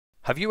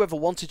Have you ever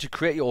wanted to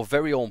create your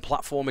very own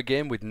platformer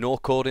game with no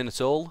coding at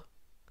all?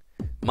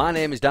 My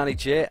name is Danny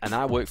J and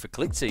I work for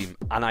Clickteam,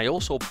 and I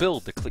also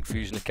build the Click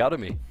Fusion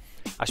Academy.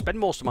 I spend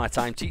most of my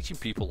time teaching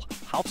people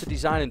how to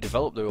design and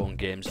develop their own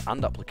games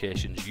and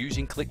applications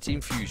using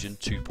Clickteam Fusion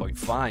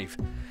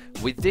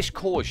 2.5. With this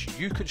course,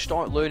 you can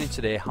start learning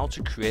today how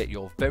to create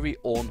your very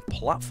own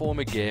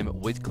platformer game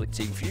with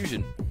Clickteam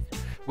Fusion.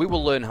 We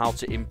will learn how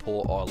to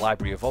import our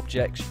library of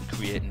objects,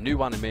 create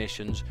new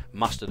animations,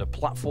 master the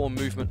platform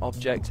movement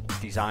object,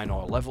 design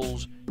our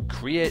levels,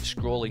 create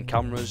scrolling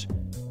cameras,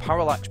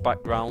 parallax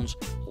backgrounds,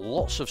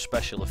 lots of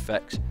special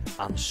effects,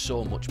 and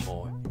so much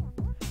more.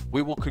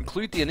 We will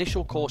conclude the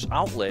initial course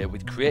outlay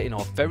with creating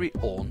our very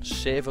own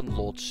save and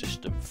load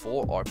system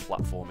for our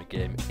platformer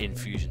game in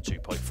Fusion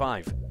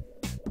 2.5.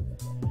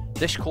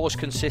 This course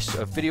consists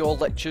of video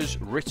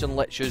lectures, written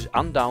lectures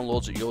and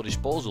downloads at your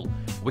disposal.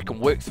 We can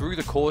work through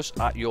the course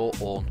at your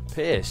own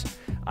pace.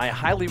 I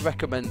highly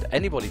recommend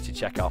anybody to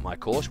check out my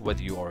course,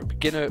 whether you are a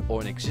beginner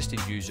or an existing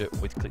user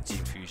with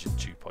Clickteam Fusion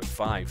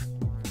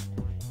 2.5.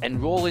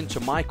 Enroll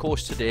into my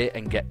course today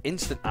and get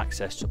instant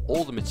access to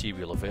all the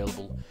material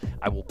available.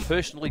 I will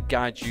personally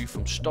guide you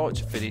from start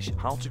to finish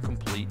how to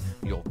complete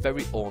your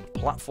very own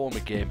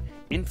platformer game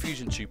in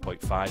Fusion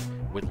 2.5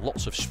 with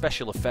lots of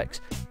special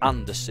effects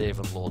and the save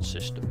and load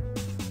system.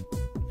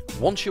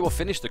 Once you have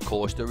finished the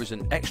course, there is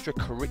an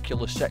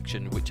extracurricular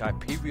section which I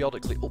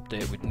periodically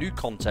update with new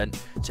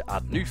content to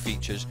add new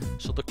features,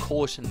 so the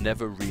course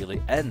never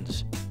really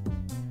ends.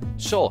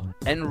 So,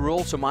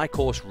 enroll to my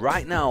course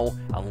right now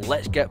and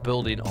let's get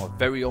building our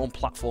very own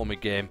platformer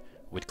game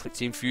with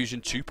Clickteam Fusion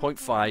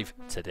 2.5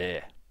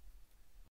 today.